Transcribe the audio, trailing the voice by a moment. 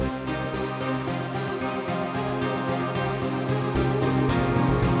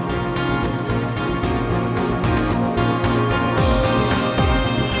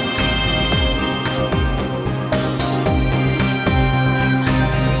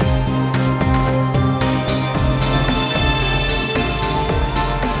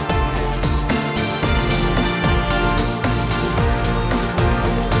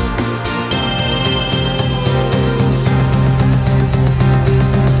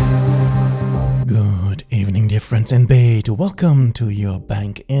It's in bed. Welcome to your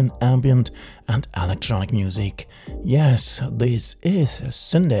bank in ambient and electronic music. Yes, this is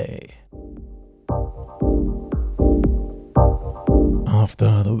syndae.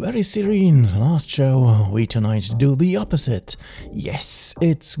 After the very serene last show, we tonight do the opposite. Yes,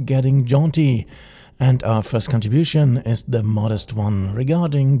 it's getting jaunty. And our first contribution is the modest one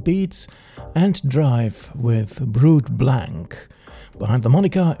regarding beats and drive with Brute Blank. Behind the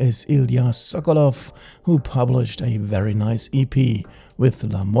moniker is Ilya Sokolov, who published a very nice EP with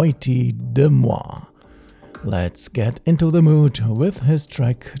La Moitié de Moi. Let's get into the mood with his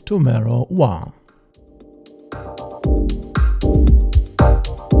track Tomorrow Wa.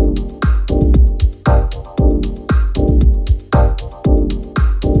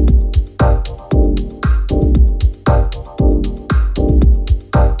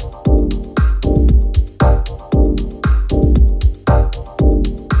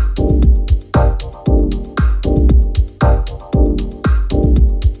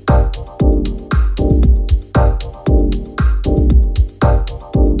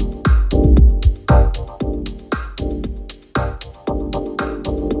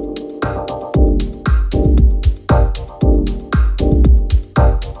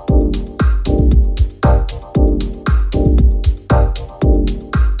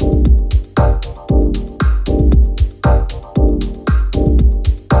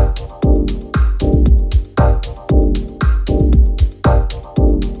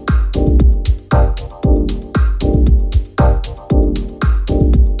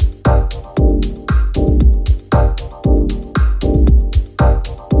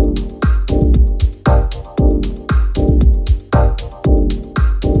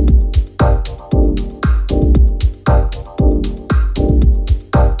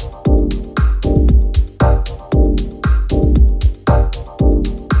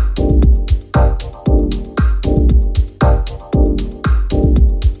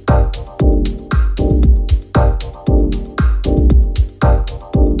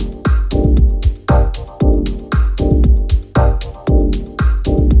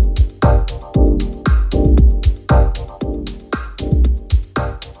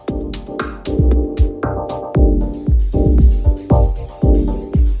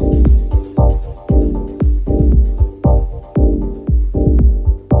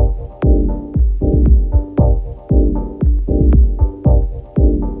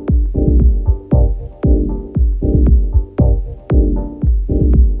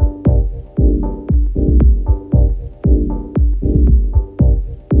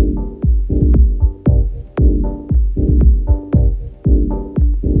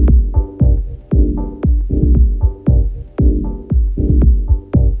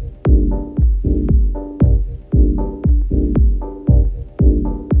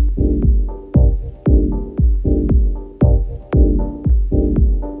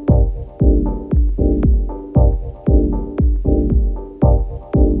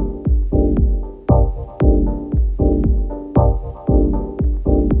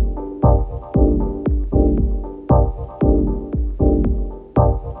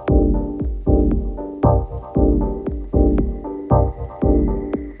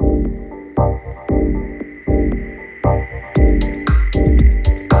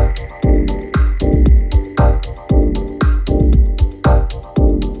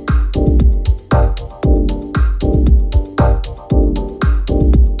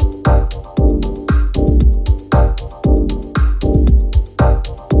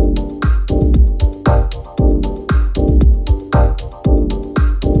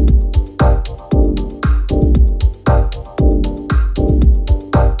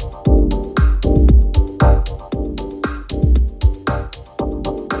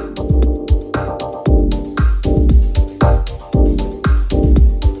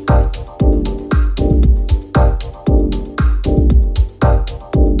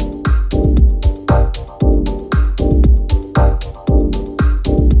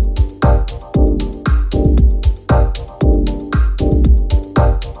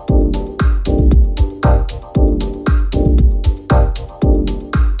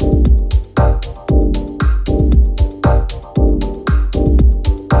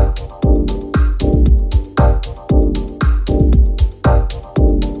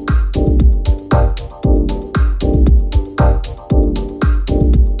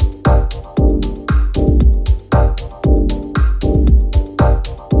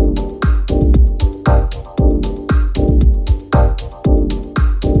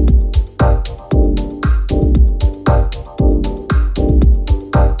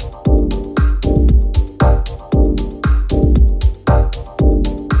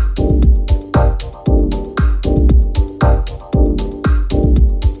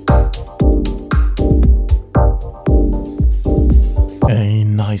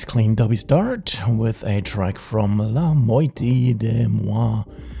 clean dubby start with a track from La Moitié de Moi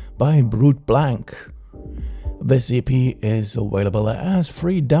by Brute Blank. This EP is available as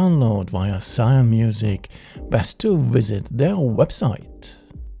free download via Cyan Music. Best to visit their website.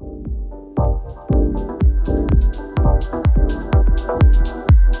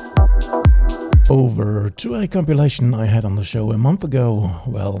 Over to a compilation I had on the show a month ago.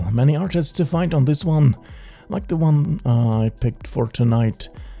 Well, many artists to find on this one, like the one I picked for tonight,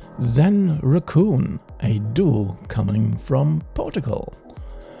 Zen Raccoon, a duo coming from Portugal.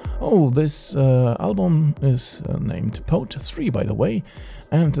 Oh, this album is named Pot 3, by the way,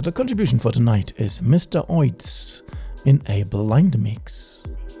 and the contribution for tonight is Mr. Oitz in a blind mix.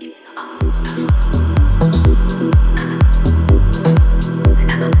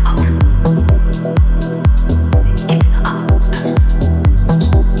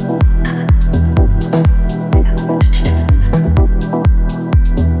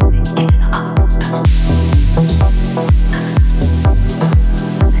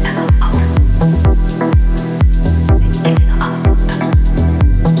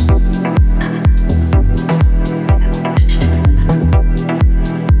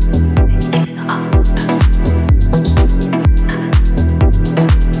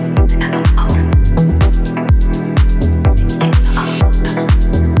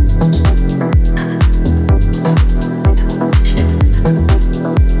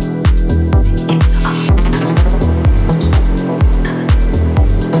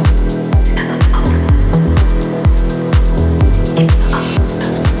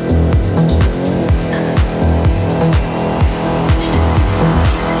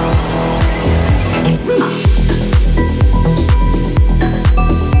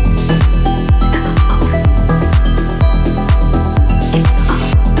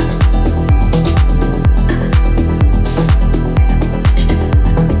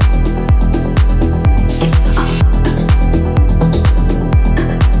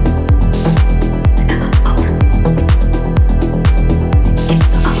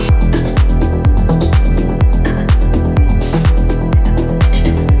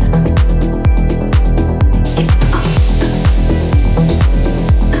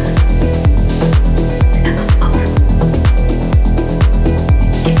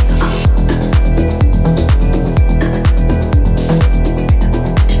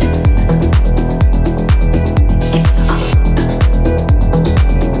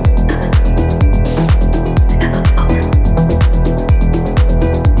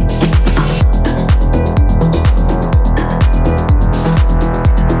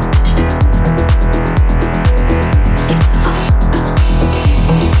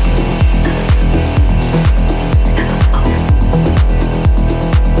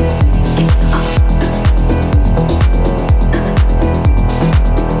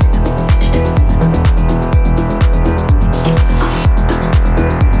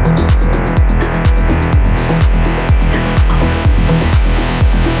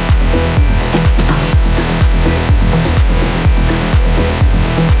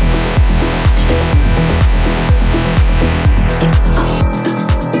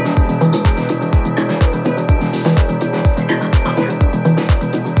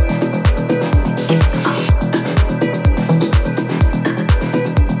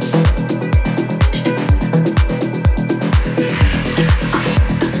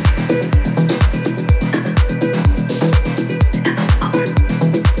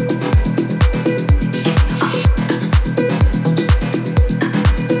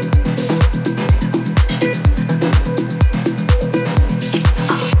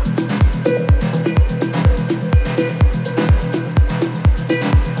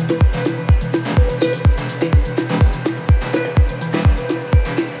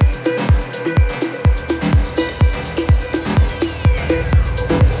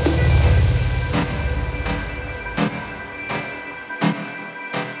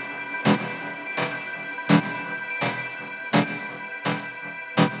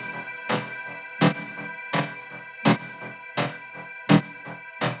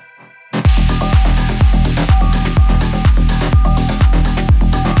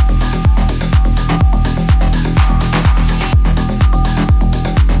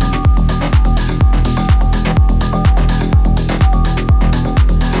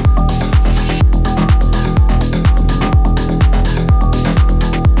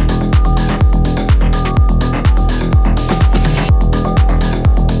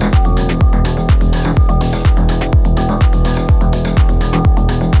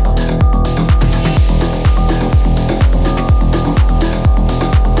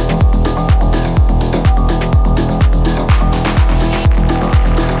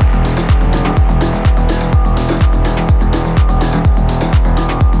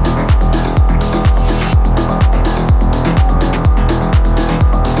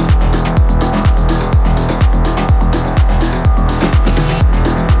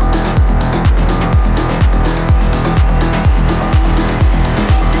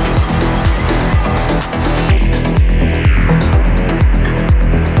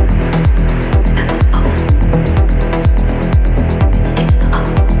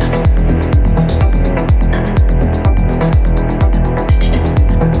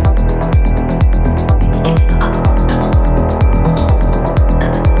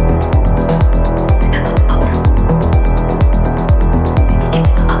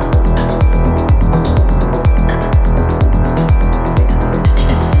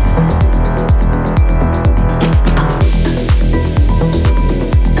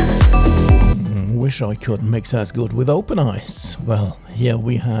 wish I could mix as good with Open Eyes. Well, here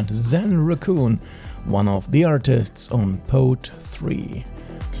we had Zen Raccoon, one of the artists on Poet 3.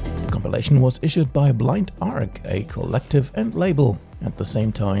 The compilation was issued by Blind Arc, a collective and label. At the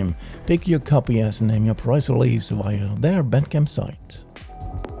same time, pick your copy as Name Your Price release via their Bandcamp site.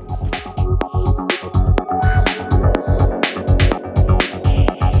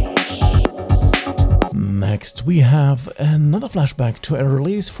 Next, we have another flashback to a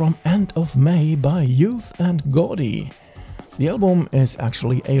release from end of May by Youth and Gaudy. The album is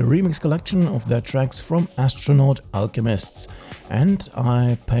actually a remix collection of their tracks from Astronaut Alchemists, and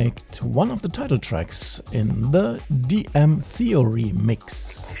I picked one of the title tracks in the DM Theory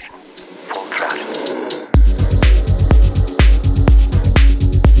mix.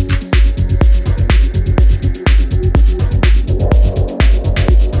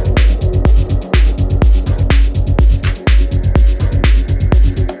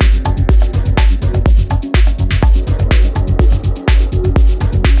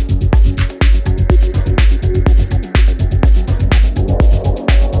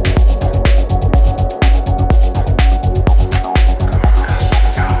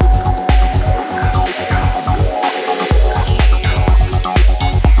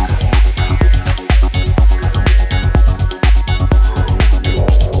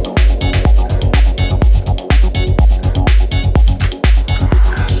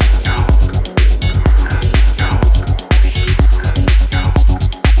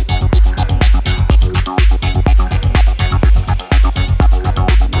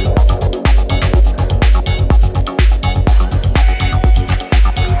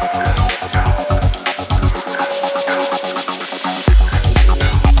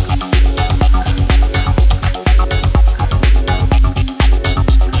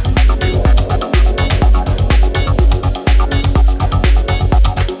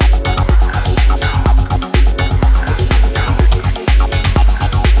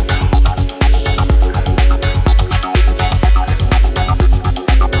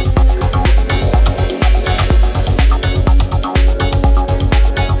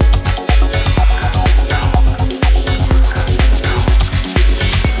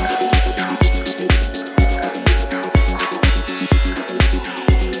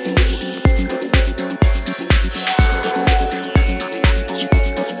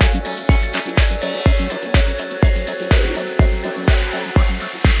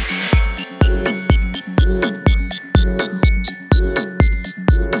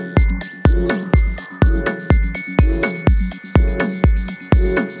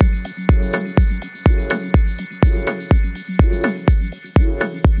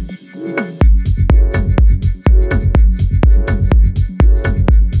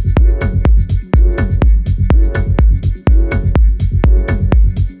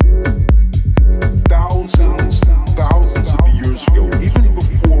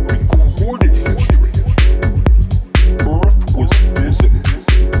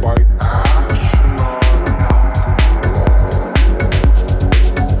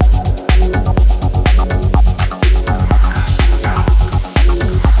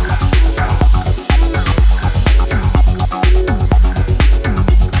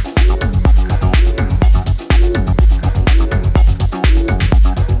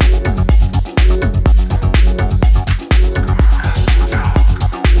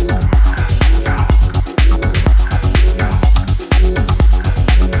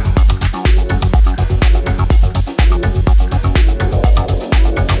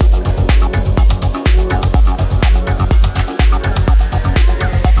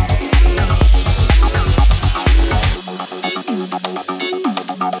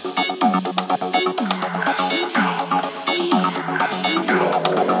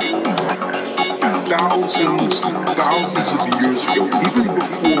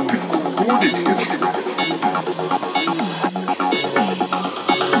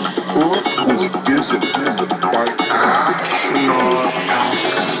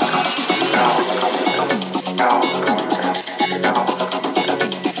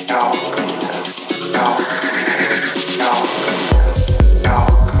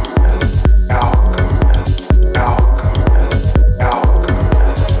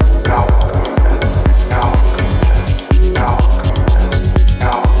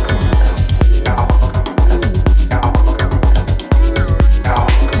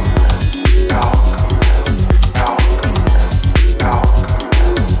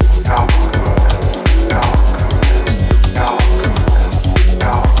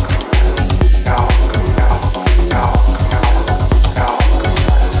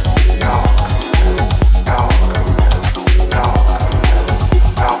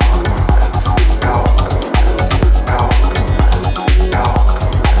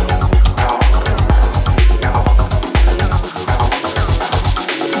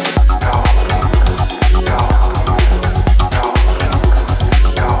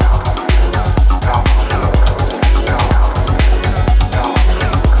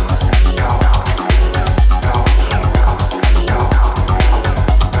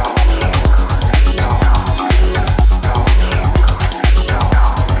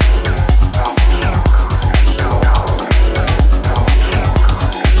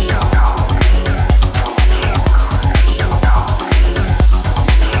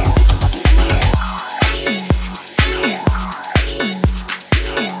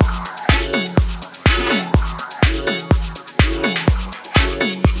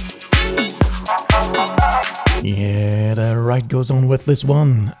 goes on with this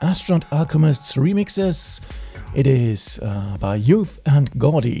one, Astronaut Alchemist's remixes. It is by Youth and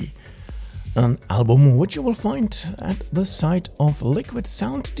Gaudy, an album which you will find at the site of Liquid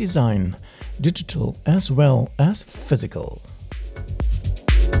Sound Design, digital as well as physical.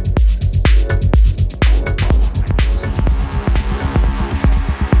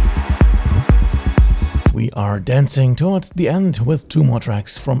 We are dancing towards the end with two more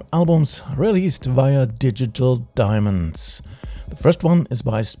tracks from albums released via Digital Diamonds. The first one is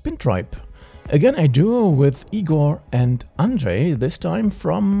by Spin Tribe, again a duo with Igor and Andrei, this time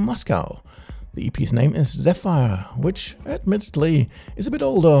from Moscow. The EP's name is Zephyr, which admittedly is a bit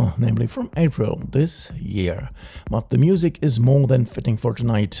older, namely from April this year. But the music is more than fitting for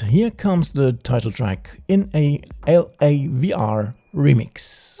tonight. Here comes the title track in a LAVR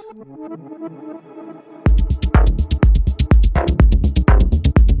remix.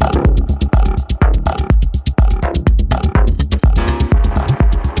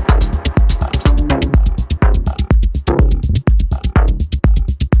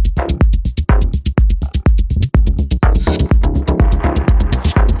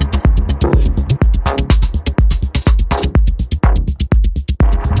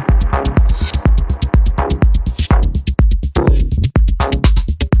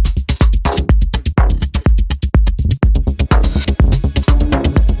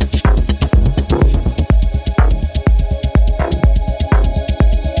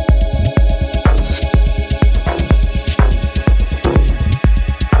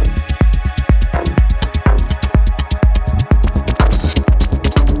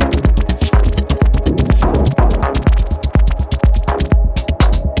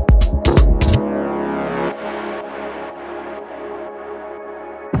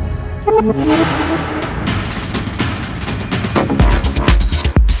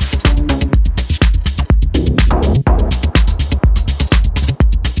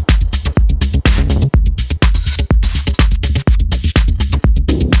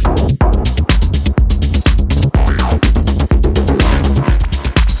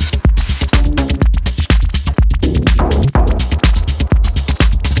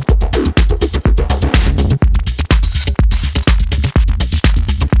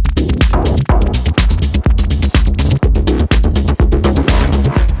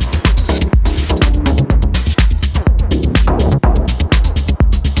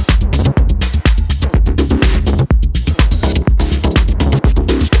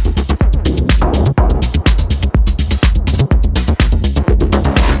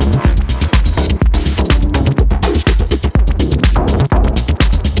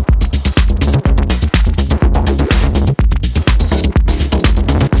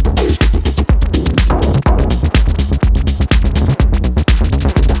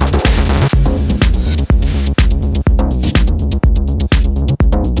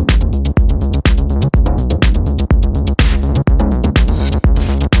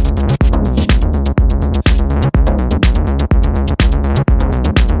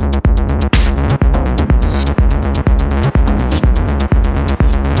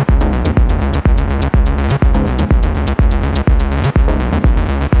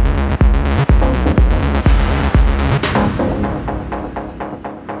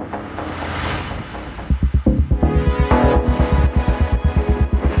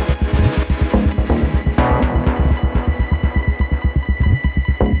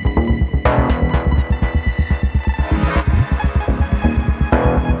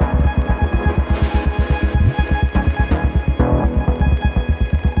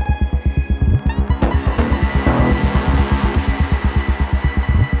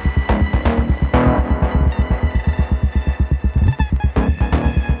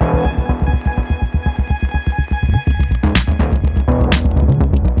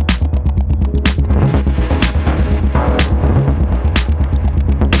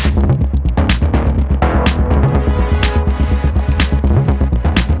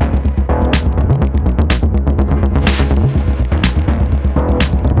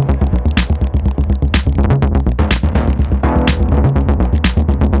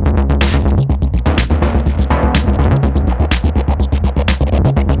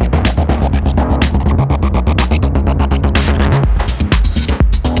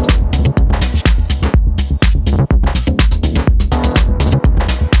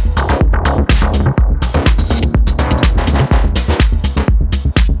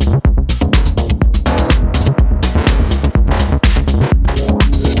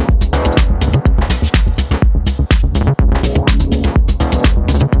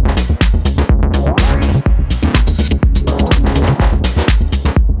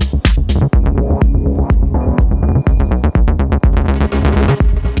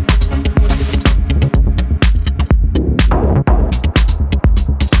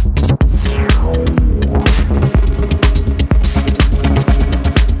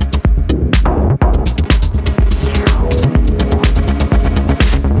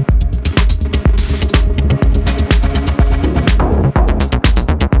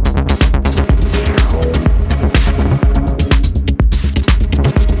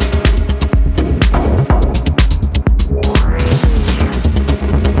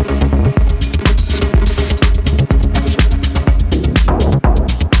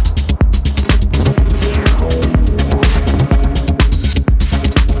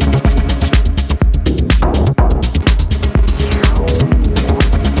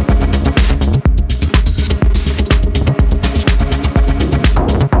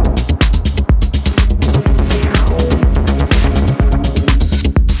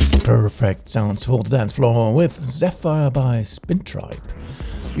 correct sounds for the dance floor with Zephyr by Spin Tribe.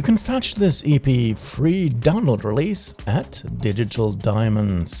 You can fetch this EP free download release at Digital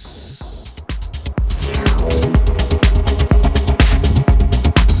Diamonds.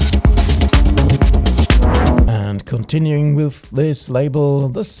 And continuing with this label,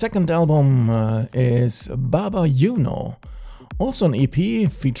 the second album is Baba Yuno, also an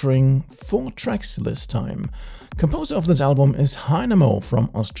EP featuring 4 tracks this time. Composer of this album is Hynamo from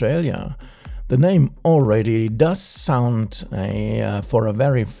Australia. The name already does sound for a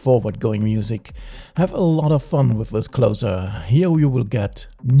very forward-going music. Have a lot of fun with this closer. Here you will get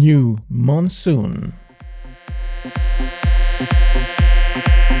New Monsoon.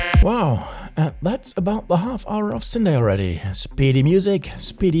 Wow, and that's about the half hour of syndae already. Speedy music,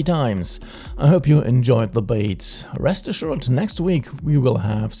 speedy times. I hope you enjoyed the beats. Rest assured, next week we will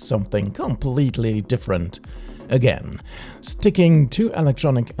have something completely different. Again, sticking to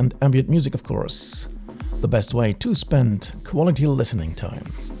electronic and ambient music, of course. The best way to spend quality listening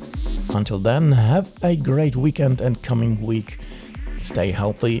time. Until then, have a great weekend and coming week. Stay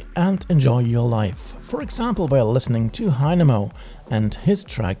healthy and enjoy your life. For example, by listening to Hynamo and his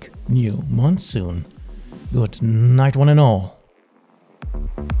track New Monsoon. Good night, one and all.